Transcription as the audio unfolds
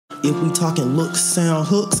If we talking looks, sound,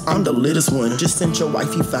 hooks, I'm the littest one. Just sent your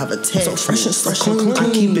wifey 5 attachments. So fresh and so clean.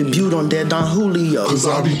 I keep it viewed on that Don Julio. Cause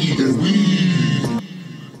I be eating weed.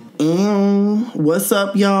 What's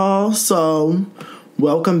up, y'all? So,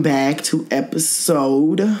 welcome back to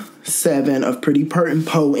episode 7 of Pretty Pert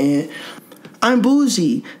Potent. I'm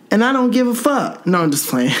Boujee, and I don't give a fuck. No, I'm just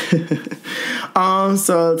playing.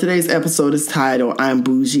 So today's episode is titled, I'm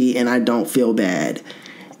Boujee, and I don't feel bad.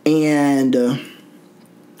 And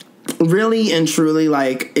really and truly,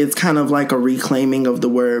 like, it's kind of like a reclaiming of the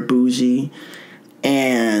word bougie.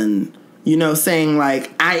 And, you know, saying,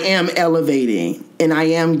 like, I am elevating, and I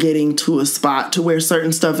am getting to a spot to where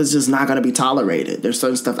certain stuff is just not going to be tolerated. There's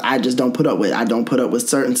certain stuff I just don't put up with. I don't put up with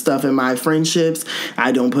certain stuff in my friendships.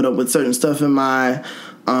 I don't put up with certain stuff in my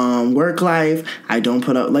work life. I don't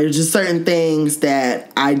put up, like, just certain things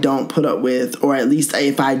that I don't put up with, or at least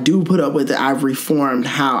if I do put up with it, I've reformed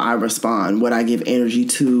how I respond, what I give energy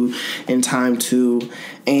to and time to,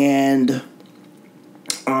 and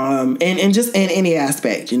just in any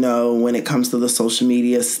aspect, you know, when it comes to the social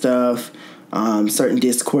media stuff, certain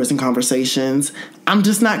discourse and conversations, I'm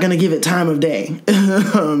just not going to give it time of day.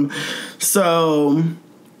 So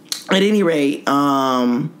at any rate,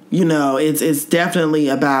 you know, it's definitely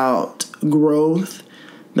about growth,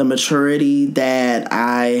 the maturity that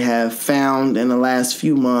I have found in the last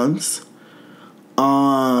few months.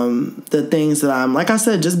 The things that I'm, like I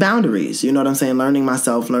said, just boundaries, you know what I'm saying? Learning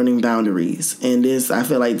myself, learning boundaries. And I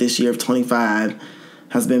feel like this year of 25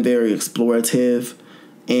 has been very explorative.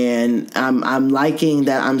 And I'm liking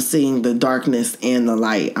that I'm seeing the darkness and the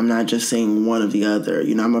light. I'm not just seeing one or the other.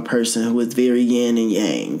 You know, I'm a person who is very yin and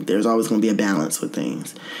yang. There's always going to be a balance with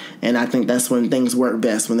things. And I think that's when things work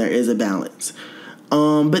best, when there is a balance.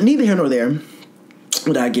 But neither here nor there.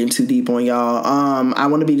 Without getting too deep on y'all, I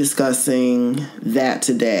want to be discussing that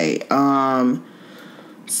today.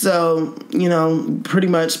 So, you know, pretty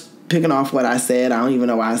much picking off what I said. I don't even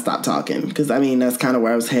know why I stopped talking, because, I mean, that's kind of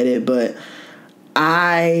where I was headed. But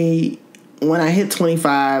when I hit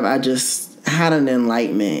 25, I just had an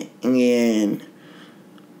enlightenment, and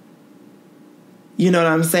you know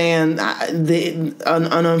what I'm saying? An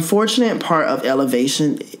unfortunate part of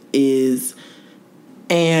elevation is,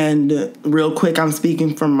 and real quick, I'm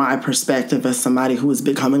speaking from my perspective as somebody who is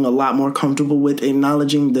becoming a lot more comfortable with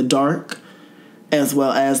acknowledging the dark as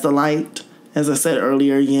well as the light. As I said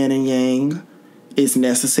earlier, yin and yang is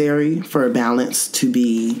necessary for a balance to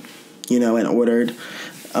be, you know, and ordered.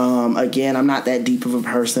 Again, I'm not that deep of a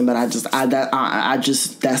person, but I just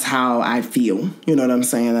that's how I feel. You know what I'm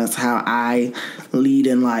saying? That's how I lead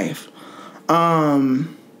in life.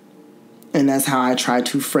 And that's how I try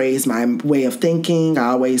to phrase my way of thinking.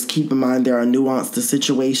 I always keep in mind there are nuance to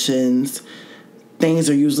situations. Things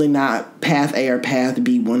are usually not path A or path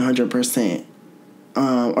B 100%.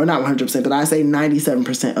 Or not 100%, but I say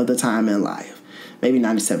 97% of the time in life. Maybe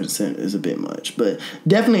 97% is a bit much, but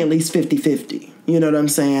definitely at least 50-50. You know what I'm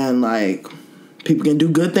saying? Like, people can do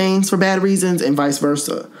good things for bad reasons and vice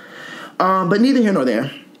versa. But neither here nor there.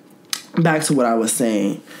 Back to what I was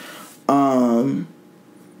saying.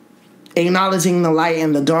 Acknowledging the light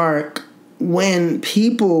and the dark. When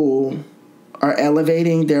people are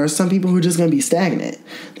elevating, there are some people who are just going to be stagnant.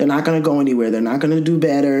 They're not going to go anywhere. They're not going to do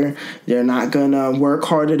better. They're not going to work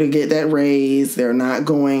harder to get that raise. They're not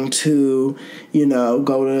going to, you know,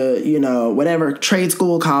 go to, you know, whatever, trade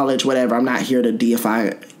school, college, whatever. I'm not here to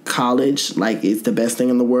deify college like it's the best thing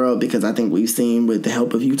in the world, because I think we've seen with the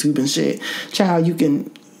help of YouTube and shit, child, you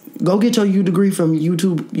can go get your U degree from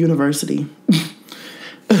YouTube University.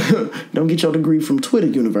 Don't get your degree from Twitter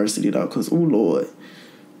University, though, because, oh, Lord.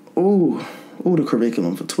 Oh, the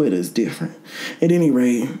curriculum for Twitter is different. At any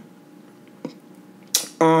rate,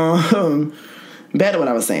 back to what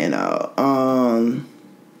I was saying, though.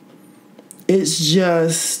 It's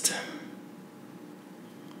just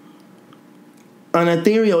an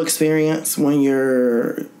ethereal experience when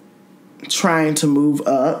you're trying to move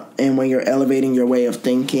up and when you're elevating your way of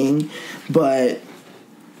thinking. But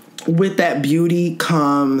with that beauty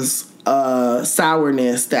comes a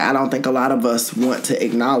sourness that I don't think a lot of us want to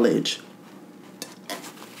acknowledge.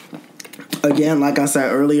 Again, like I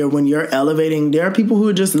said earlier, when you're elevating, there are people who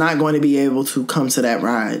are just not going to be able to come to that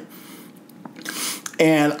ride.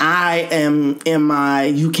 And I am in my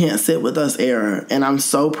you can't sit with us era. And I'm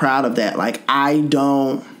so proud of that. Like, I'm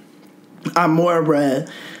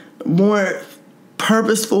more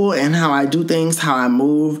purposeful in how I do things, how I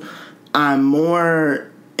move. I'm more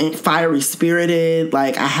fiery spirited.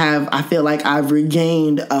 Like, I feel like I've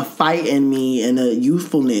regained a fight in me and a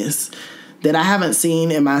youthfulness that I haven't seen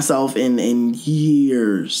in myself in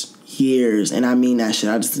years. years, and I mean that shit.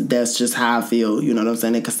 That's just how I feel. You know what I'm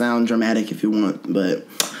saying? It could sound dramatic if you want, but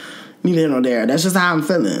neither here nor there. That's just how I'm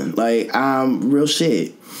feeling. Like, real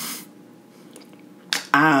shit.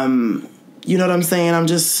 You know what I'm saying? I'm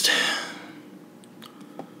just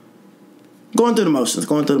going through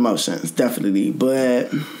the motions, definitely.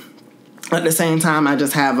 But at the same time, I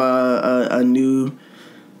just have a new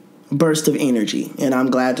burst of energy, and I'm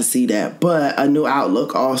glad to see that. But a new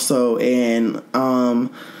outlook also, and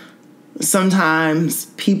sometimes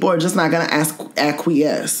people are just not going to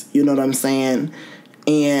acquiesce. You know what I'm saying?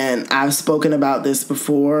 And I've spoken about this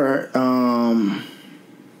before,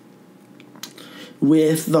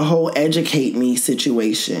 with the whole educate me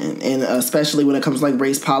situation, and especially when it comes to like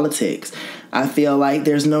race politics. I feel like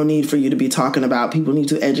there's no need for you to be talking about. People need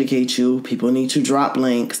to educate you. People need to drop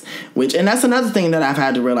links, and that's another thing that I've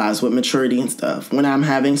had to realize with maturity and stuff. When I'm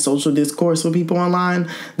having social discourse with people online,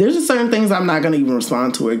 there's just certain things I'm not going to even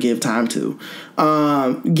respond to or give time to.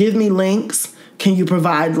 Give me links. Can you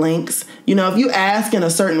provide links? You know, if you ask in a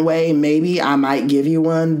certain way, maybe I might give you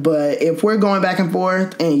one. But if we're going back and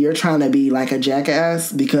forth and you're trying to be like a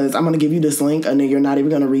jackass because I'm going to give you this link and then you're not even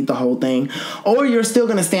going to read the whole thing, or you're still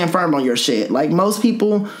going to stand firm on your shit. Like, most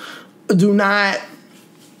people do not,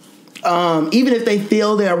 even if they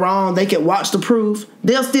feel they're wrong, they can watch the proof.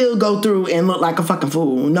 They'll still go through and look like a fucking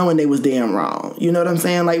fool knowing they was damn wrong. You know what I'm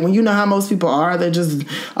saying? Like, when you know how most people are, they're just,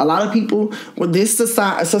 a lot of people, with this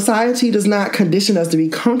society does not condition us to be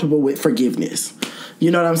comfortable with forgiveness. You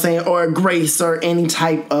know what I'm saying? Or grace, or any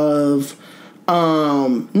type of,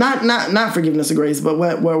 not forgiveness or grace, but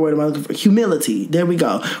what word am I looking for? Humility. There we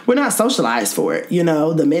go. We're not socialized for it. You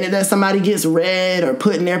know, the minute that somebody gets read or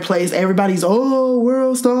put in their place, everybody's, oh,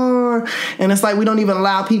 world star. And it's like, we don't even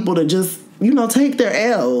allow people to just, you know, take their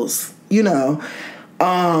L's, you know,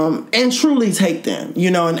 and truly take them, you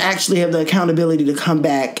know, and actually have the accountability to come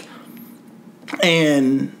back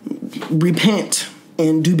and repent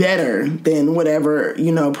and do better than whatever,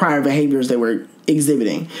 you know, prior behaviors they were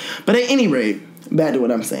exhibiting. But at any rate, back to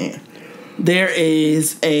what I'm saying. There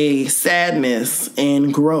is a sadness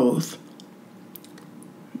and growth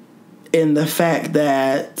in the fact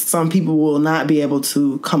that some people will not be able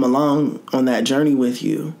to come along on that journey with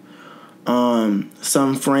you.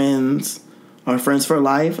 Some friends are friends for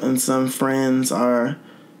life, and some friends are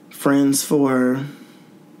friends for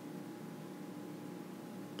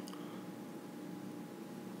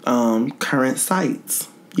current sites.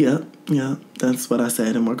 Yep, that's what I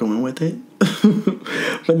said, and we're going with it.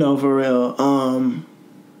 But no, for real.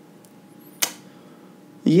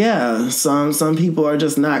 Yeah, some people are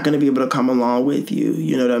just not going to be able to come along with you.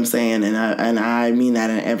 You know what I'm saying? And I mean that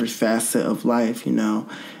in every facet of life. You know,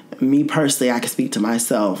 me personally, I can speak to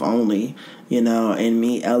myself only. You know, and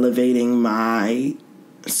me elevating my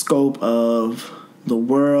scope of the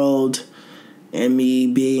world, and me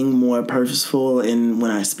being more purposeful in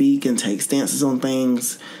when I speak and take stances on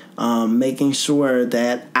things, making sure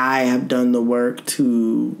that I have done the work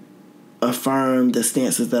to affirm the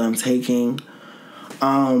stances that I'm taking,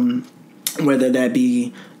 whether that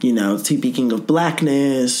be, you know, speaking of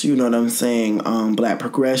blackness, you know what I'm saying, black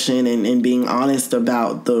progression, and being honest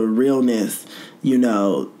about the realness. You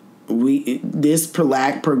know, this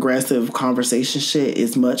black progressive conversation shit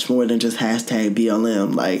is much more than just hashtag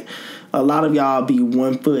BLM. Like, a lot of y'all be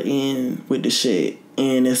 1 foot in with the shit,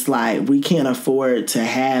 and it's like, we can't afford to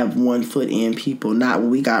have 1 foot in people, not when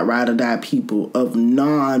we got ride or die people of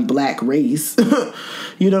non-black race,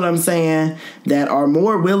 you know what I'm saying, that are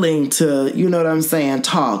more willing to, you know what I'm saying,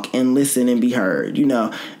 talk and listen and be heard. You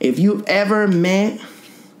know, if you've ever met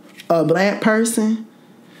a black person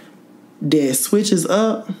that switches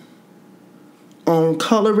up on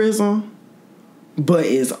colorism but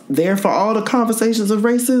is there for all the conversations of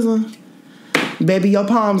racism, baby, your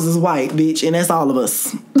palms is white, bitch, and that's all of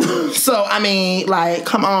us. So, I mean, like,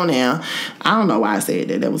 come on now. I don't know why I said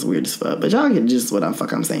that. That was weird as fuck. But y'all get just what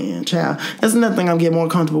I'm saying, child. That's another thing I'm getting more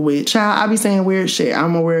comfortable with. Child, I be saying weird shit.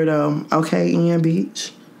 I'm a weirdo. Okay, Ian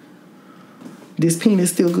Beach. This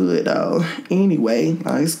penis still good, though. Anyway,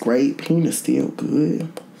 it's great. Penis still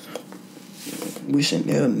good. Wishing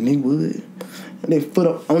that a nigga would. They foot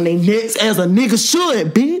up on their necks as a nigga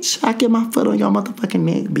should, bitch. I get my foot on your motherfucking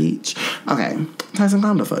neck, bitch. Okay, Tyson,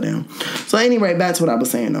 calm the fuck down. So anyway, back to what I was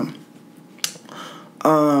saying though.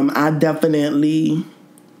 I definitely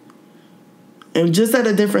am just at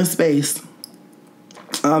a different space.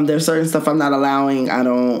 There's certain stuff I'm not allowing.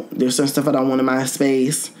 There's certain stuff I don't want in my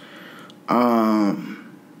space. I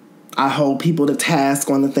hold people to task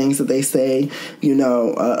on the things that they say. You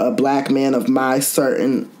know, a black man of my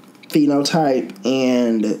certain phenotype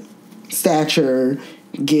and stature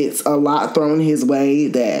gets a lot thrown his way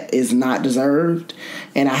that is not deserved,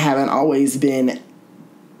 and I haven't always been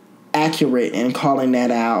accurate in calling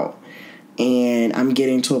that out. And I'm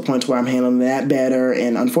getting to a point where I'm handling that better.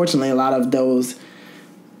 And unfortunately, a lot of those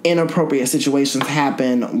inappropriate situations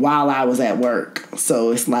happen while I was at work.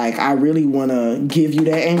 So it's like, I really want to give you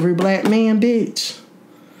that angry black man, bitch.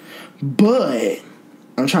 But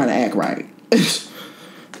I'm trying to act right.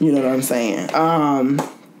 You know what I'm saying?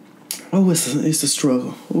 It's a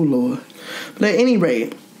struggle. Oh, Lord. But at any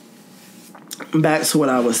rate, back to what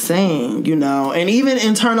I was saying, and even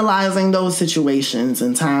internalizing those situations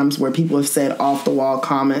and times where people have said off-the-wall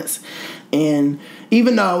comments. And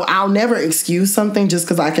even though I'll never excuse something just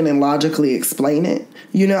because I can logically explain it,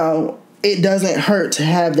 it doesn't hurt to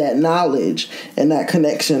have that knowledge and that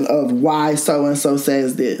connection of why so-and-so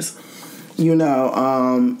says this.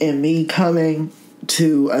 And me coming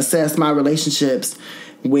to assess my relationships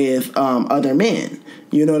with other men.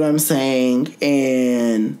 You know what I'm saying?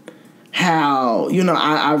 And how,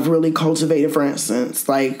 I've really cultivated, for instance,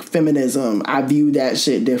 like feminism. I view that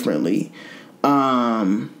shit differently.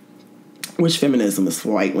 Which feminism is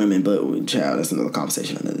for white women, but child, that's another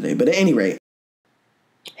conversation another day. But at any rate.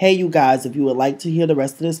 Hey, you guys, if you would like to hear the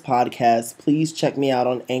rest of this podcast, please check me out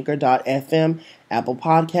on Anchor.fm, Apple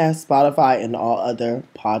Podcasts, Spotify, and all other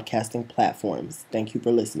podcasting platforms. Thank you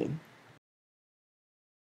for listening.